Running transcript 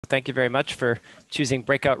Thank you very much for choosing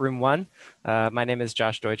Breakout Room 1. My name is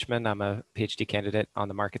Josh Deutschman. I'm a PhD candidate on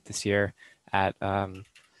the market this year at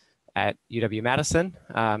UW-Madison,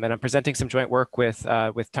 and I'm presenting some joint work with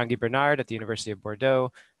Tanguy Bernard at the University of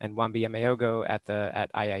Bordeaux and Wambi Emeogo at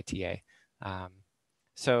IITA.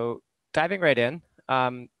 So diving right in,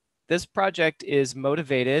 this project is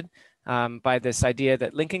motivated by this idea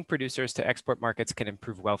that linking producers to export markets can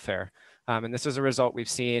improve welfare. And this is a result we've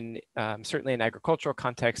seen certainly in agricultural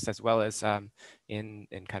contexts as well as in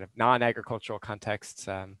kind of non-agricultural contexts.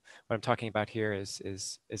 What I'm talking about here is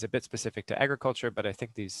a bit specific to agriculture, but I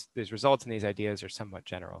think these results and these ideas are somewhat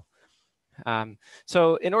general.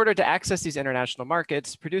 So in order to access these international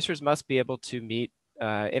markets, producers must be able to meet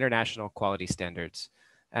international quality standards.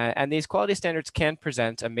 And these quality standards can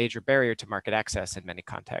present a major barrier to market access in many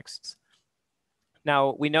contexts.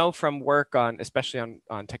 Now, we know from work on, especially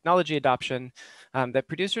on technology adoption, that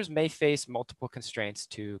producers may face multiple constraints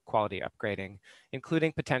to quality upgrading,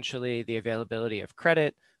 including potentially the availability of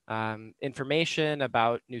credit, information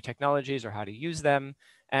about new technologies or how to use them,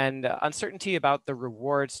 and uncertainty about the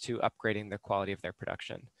rewards to upgrading the quality of their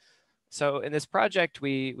production. So in this project,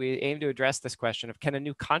 we aim to address this question of, can a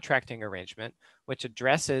new contracting arrangement, which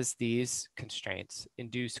addresses these constraints,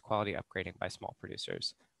 induce quality upgrading by small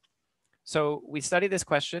producers? So we study this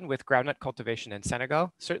question with groundnut cultivation in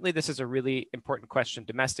Senegal. Certainly, this is a really important question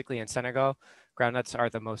domestically in Senegal. Groundnuts are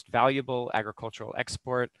the most valuable agricultural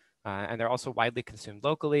export, and they're also widely consumed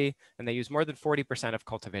locally, and they use more than 40% of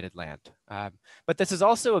cultivated land. But this is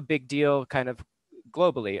also a big deal kind of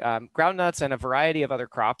globally. Groundnuts and a variety of other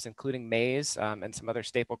crops, including maize and some other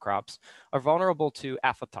staple crops, are vulnerable to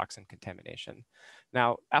aflatoxin contamination.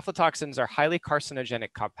 Now, aflatoxins are highly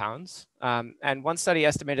carcinogenic compounds, and one study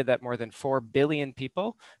estimated that more than 4 billion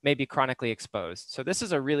people may be chronically exposed. So this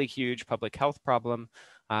is a really huge public health problem.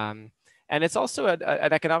 And it's also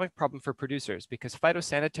an economic problem for producers because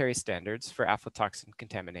phytosanitary standards for aflatoxin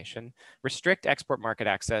contamination restrict export market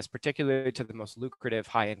access, particularly to the most lucrative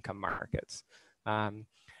high-income markets.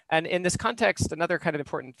 And in this context, another kind of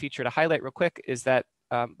important feature to highlight real quick is that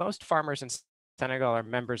most farmers in Senegal are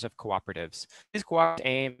members of cooperatives. These cooperatives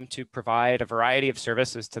aim to provide a variety of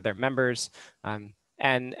services to their members,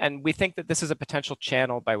 and we think that this is a potential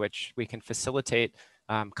channel by which we can facilitate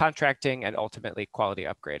contracting and ultimately quality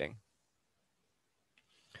upgrading.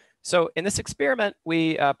 So in this experiment,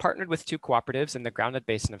 we partnered with 2 cooperatives in the groundnut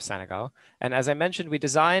basin of Senegal. And as I mentioned, we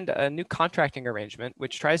designed a new contracting arrangement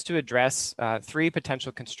which tries to address 3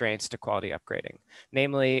 potential constraints to quality upgrading,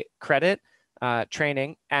 namely credit,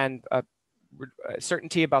 training, and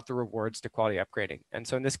certainty about the rewards to quality upgrading. And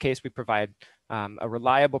so in this case, we provide a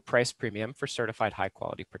reliable price premium for certified high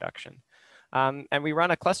quality production. And we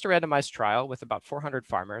run a cluster randomized trial with about 400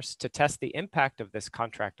 farmers to test the impact of this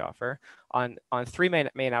contract offer on 3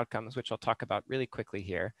 main outcomes, which I'll talk about really quickly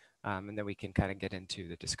here, and then we can kind of get into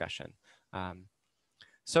the discussion.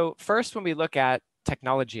 So first, when we look at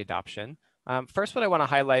technology adoption, first, what I want to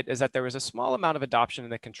highlight is that there was a small amount of adoption in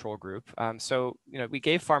the control group. So, we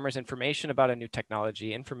gave farmers information about a new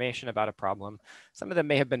technology, information about a problem. Some of them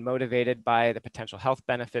may have been motivated by the potential health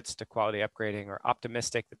benefits to quality upgrading or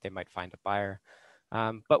optimistic that they might find a buyer.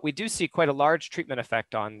 But we do see quite a large treatment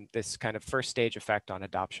effect on this kind of first stage effect on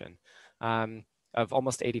adoption of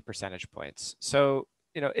almost 80 percentage points. So,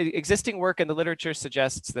 existing work in the literature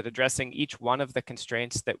suggests that addressing each one of the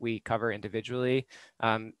constraints that we cover individually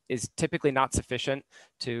is typically not sufficient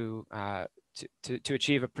to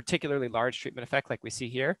achieve a particularly large treatment effect like we see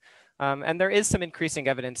here. And there is some increasing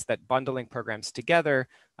evidence that bundling programs together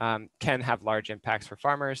can have large impacts for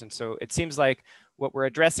farmers. And so it seems like what we're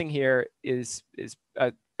addressing here is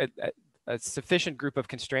a sufficient group of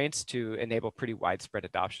constraints to enable pretty widespread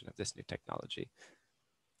adoption of this new technology.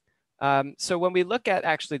 So when we look at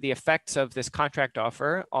actually the effects of this contract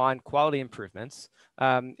offer on quality improvements,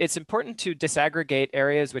 it's important to disaggregate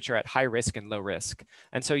areas which are at high risk and low risk.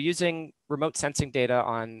 And so using remote sensing data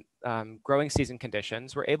on growing season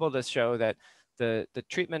conditions, we're able to show that the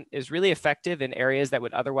treatment is really effective in areas that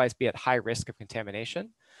would otherwise be at high risk of contamination.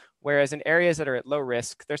 Whereas in areas that are at low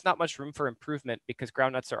risk, there's not much room for improvement because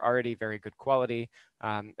groundnuts are already very good quality,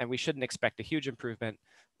 and we shouldn't expect a huge improvement.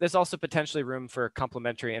 There's also potentially room for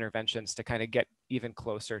complementary interventions to kind of get even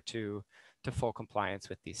closer to full compliance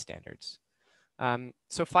with these standards.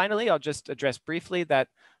 So finally, I'll just address briefly that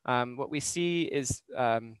what we see is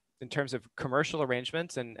in terms of commercial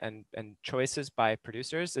arrangements and choices by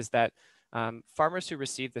producers is that farmers who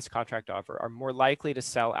receive this contract offer are more likely to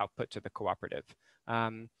sell output to the cooperative.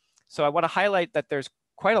 So I want to highlight that there's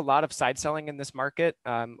quite a lot of side selling in this market.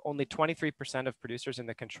 Only 23% of producers in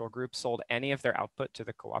the control group sold any of their output to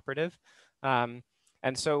the cooperative.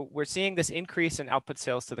 And so we're seeing this increase in output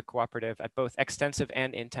sales to the cooperative at both extensive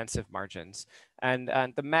and intensive margins. And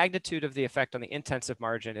the magnitude of the effect on the intensive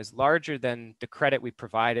margin is larger than the credit we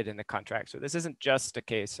provided in the contract. So this isn't just a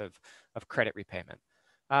case of credit repayment.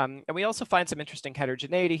 And we also find some interesting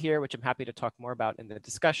heterogeneity here, which I'm happy to talk more about in the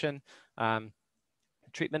discussion.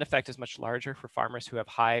 Treatment effect is much larger for farmers who have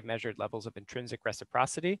high measured levels of intrinsic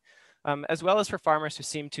reciprocity, as well as for farmers who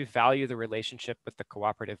seem to value the relationship with the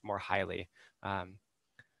cooperative more highly.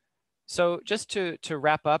 So just to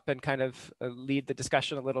wrap up and kind of lead the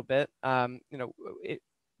discussion a little bit,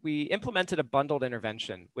 we implemented a bundled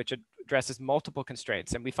intervention, which addresses multiple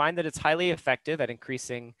constraints. And we find that it's highly effective at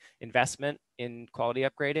increasing investment in quality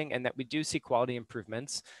upgrading, and that we do see quality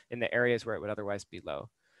improvements in the areas where it would otherwise be low.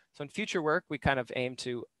 So in future work, we kind of aim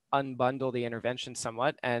to unbundle the intervention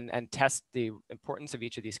somewhat and test the importance of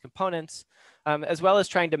each of these components, as well as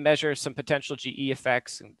trying to measure some potential GE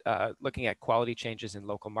effects, looking at quality changes in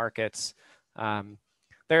local markets.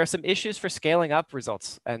 There are some issues for scaling up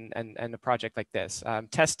results and a project like this.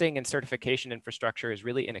 Testing and certification infrastructure is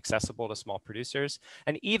really inaccessible to small producers.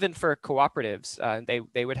 And even for cooperatives,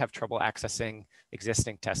 they would have trouble accessing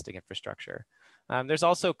existing testing infrastructure. There's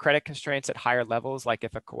also credit constraints at higher levels, like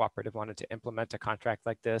if a cooperative wanted to implement a contract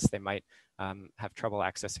like this, they might have trouble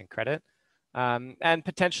accessing credit. And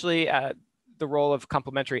potentially the role of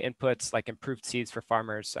complementary inputs like improved seeds for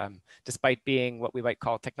farmers, despite being what we might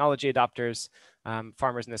call technology adopters,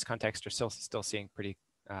 farmers in this context are still seeing pretty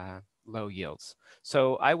low yields.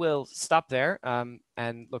 So I will stop there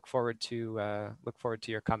and look forward to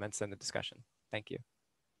your comments and the discussion. Thank you.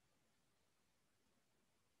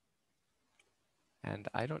 And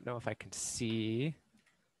I don't know if I can see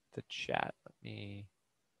the chat. Let me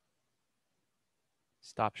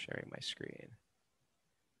stop sharing my screen.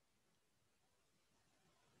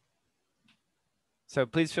 So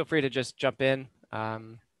please feel free to just jump in.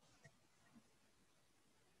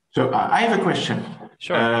 So I have a question.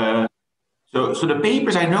 Sure. So the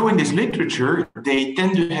papers I know in this literature, they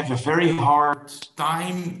tend to have a very hard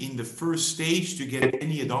time in the first stage to get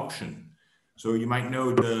any adoption. So you might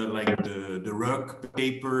know the rug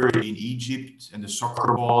paper in Egypt and the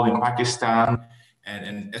soccer ball in Pakistan,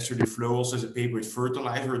 and Esther de Fleu also has a paper with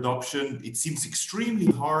fertilizer adoption. It seems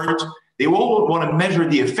extremely hard. They all want to measure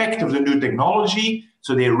the effect of the new technology,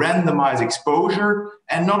 so they randomize exposure,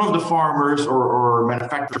 and none of the farmers or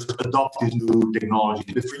manufacturers adopt this new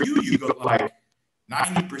technology. But for you, you got like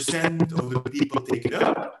 90% of the people take it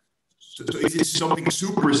up. So is it something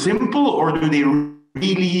super simple, or do they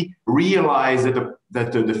really realize that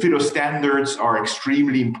the phyto standards are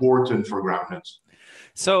extremely important for groundnuts?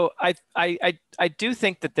 So I do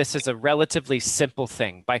think that this is a relatively simple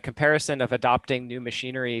thing by comparison of adopting new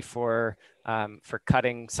machinery for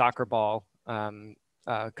cutting soccer ball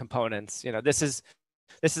components. This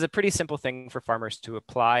is a pretty simple thing for farmers to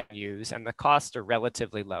apply and use, and the costs are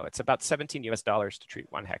relatively low. It's about $17 to treat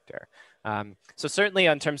 1 hectare. So certainly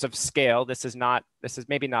in terms of scale, this is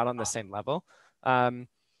maybe not on the same level.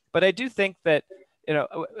 But I do think that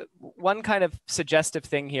one kind of suggestive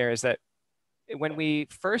thing here is that when we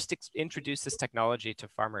first introduced this technology to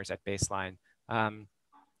farmers at Baseline,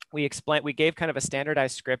 we gave kind of a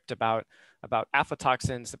standardized script about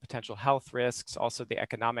aflatoxins, the potential health risks, also the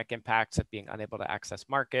economic impacts of being unable to access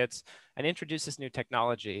markets, and introduced this new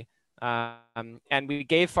technology. And we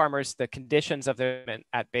gave farmers the conditions of their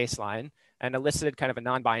at Baseline and elicited kind of a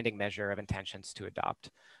non-binding measure of intentions to adopt.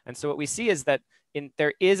 And so what we see is that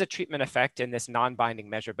there is a treatment effect in this non-binding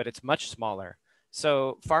measure, but it's much smaller.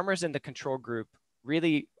 So farmers in the control group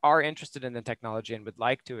really are interested in the technology and would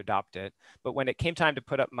like to adopt it. But when it came time to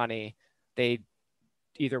put up money, they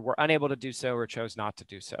either were unable to do so or chose not to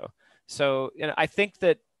do so. So I think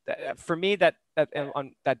that for me, that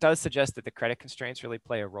does suggest that the credit constraints really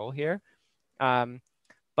play a role here.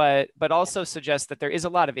 But also suggests that there is a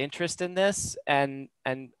lot of interest in this and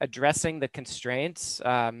addressing the constraints,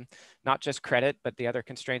 not just credit, but the other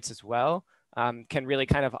constraints as well. Can really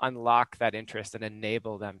kind of unlock that interest and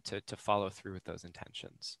enable them to follow through with those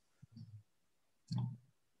intentions.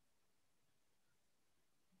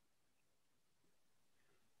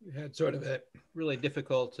 You had sort of a really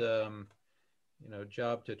difficult,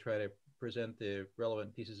 job to try to present the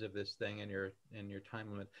relevant pieces of this thing in your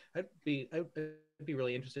time limit. I'd be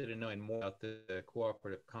really interested in knowing more about the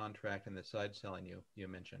cooperative contract and the side selling you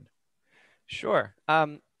mentioned. Sure.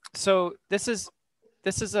 So this is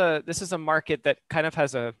a market that kind of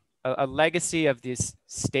has a legacy of these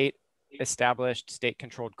state-established,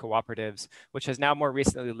 state-controlled cooperatives, which has now more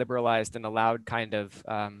recently liberalized and allowed kind of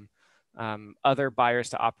other buyers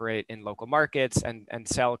to operate in local markets and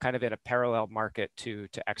sell kind of in a parallel market to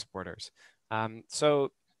exporters.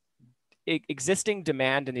 So existing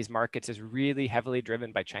demand in these markets is really heavily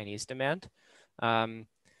driven by Chinese demand.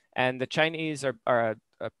 And the Chinese are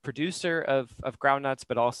a producer of groundnuts,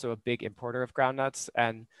 but also a big importer of groundnuts.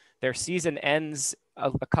 And their season ends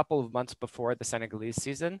a couple of months before the Senegalese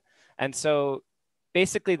season. And so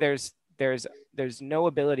basically there's no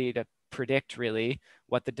ability to predict really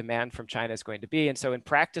what the demand from China is going to be. And so in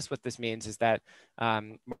practice, what this means is that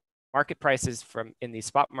market prices in these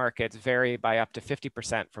spot markets vary by up to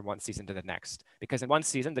 50% from one season to the next. Because in one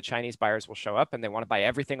season, the Chinese buyers will show up and they want to buy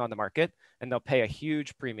everything on the market, and they'll pay a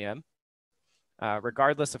huge premium,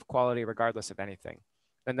 regardless of quality, regardless of anything.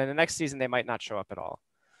 And then the next season, they might not show up at all.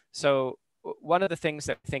 So one of the things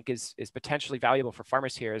that I think is potentially valuable for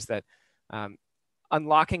farmers here is that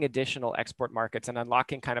unlocking additional export markets and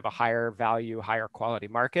unlocking kind of a higher value, higher quality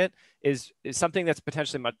market is something that's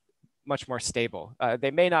potentially much more stable. They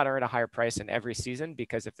may not earn a higher price in every season,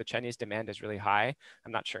 because if the Chinese demand is really high,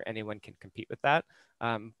 I'm not sure anyone can compete with that.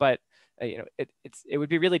 But you know, it would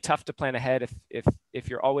be really tough to plan ahead if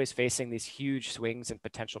you're always facing these huge swings in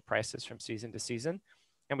potential prices from season to season.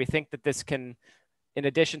 And we think that this can, in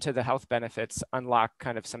addition to the health benefits, unlock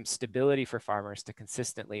kind of some stability for farmers to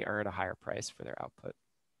consistently earn a higher price for their output.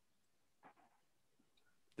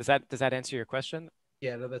 Does that answer your question?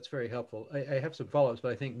 Yeah, no, that's very helpful. I have some follow-ups,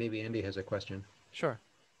 but I think maybe Andy has a question. Sure.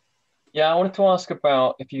 Yeah, I wanted to ask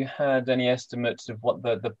about if you had any estimates of what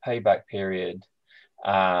the payback period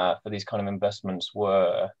for these kind of investments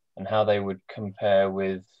were, and how they would compare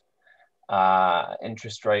with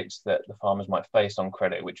interest rates that the farmers might face on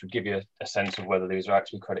credit, which would give you a sense of whether these are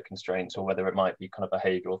actually credit constraints or whether it might be kind of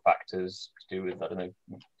behavioral factors to do with, I don't know,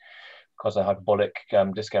 because of hyperbolic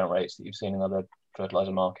discount rates that you've seen in other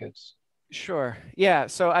fertilizer markets. Sure. Yeah.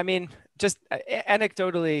 So, I mean, just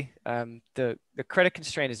anecdotally, the credit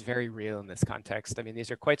constraint is very real in this context. I mean, these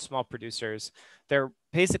are quite small producers. They're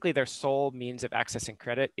basically, their sole means of accessing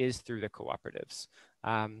credit is through the cooperatives.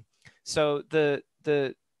 So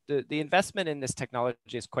the investment in this technology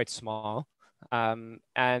is quite small, and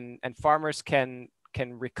farmers can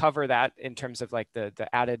recover that in terms of like the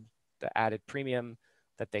added premium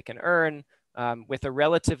that they can earn, with a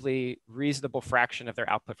relatively reasonable fraction of their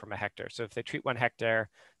output from a hectare. So if they treat 1 hectare,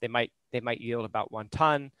 they might yield about 1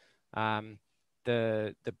 ton.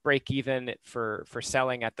 The break even for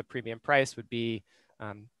selling at the premium price would be,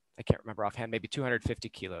 I can't remember offhand, maybe 250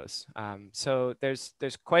 kilos. So there's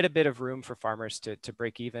quite a bit of room for farmers to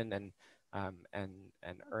break even and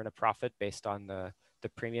earn a profit based on the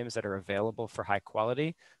premiums that are available for high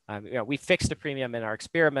quality. You know, we fixed a premium in our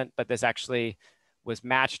experiment, but this actually was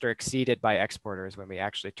matched or exceeded by exporters when we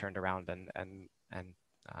actually turned around and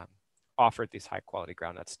offered these high quality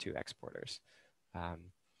groundnuts to exporters.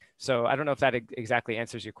 So I don't know if that exactly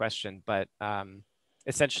answers your question, but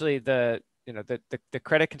essentially the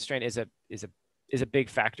credit constraint is a big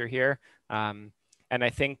factor here, and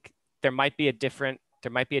I think there might be a different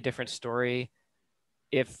story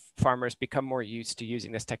if farmers become more used to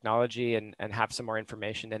using this technology and have some more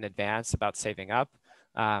information in advance about saving up.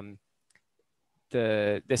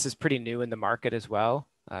 This is pretty new in the market as well.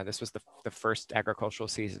 This was the first agricultural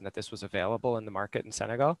season that this was available in the market in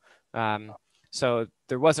Senegal. So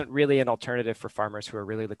there wasn't really an alternative for farmers who are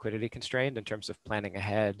really liquidity constrained in terms of planning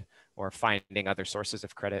ahead or finding other sources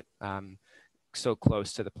of credit so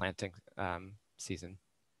close to the planting season.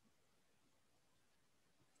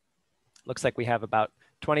 Looks like we have about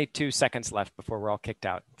 22 seconds left before we're all kicked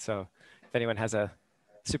out. So if anyone has a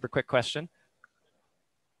super quick question.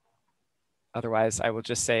 Otherwise, I will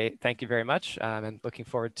just say thank you very much, and looking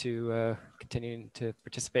forward to continuing to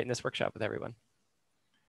participate in this workshop with everyone.